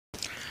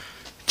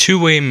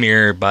Two-way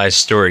mirror by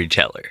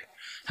storyteller.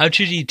 How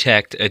to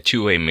detect a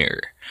two-way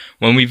mirror.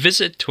 When we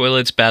visit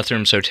toilets,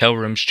 bathrooms, hotel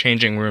rooms,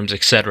 changing rooms,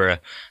 etc.,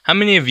 how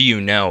many of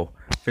you know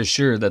for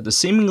sure that the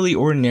seemingly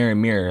ordinary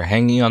mirror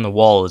hanging on the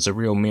wall is a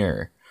real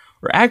mirror,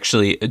 or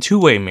actually a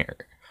two-way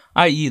mirror,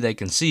 i.e. they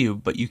can see you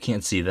but you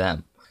can't see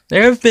them?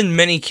 There have been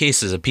many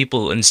cases of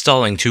people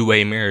installing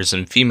two-way mirrors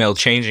in female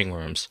changing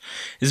rooms.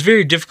 It is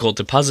very difficult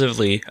to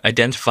positively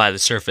identify the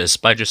surface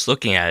by just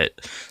looking at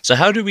it, so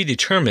how do we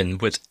determine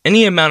with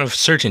any amount of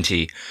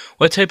certainty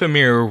what type of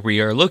mirror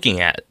we are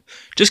looking at?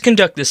 Just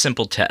conduct this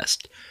simple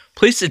test.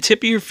 Place the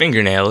tip of your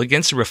fingernail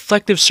against a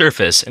reflective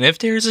surface, and if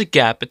there is a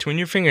gap between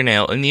your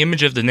fingernail and the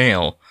image of the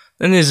nail,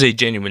 then it is a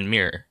genuine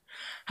mirror.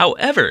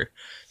 However,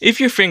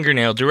 if your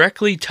fingernail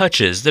directly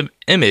touches the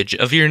image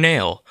of your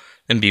nail,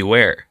 then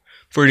beware,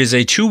 for it is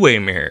a two-way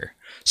mirror.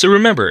 So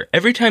remember,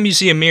 every time you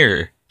see a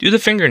mirror, do the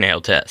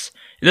fingernail test.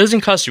 It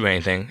doesn't cost you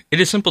anything, it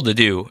is simple to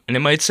do, and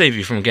it might save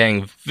you from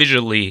getting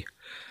visually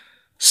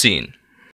seen.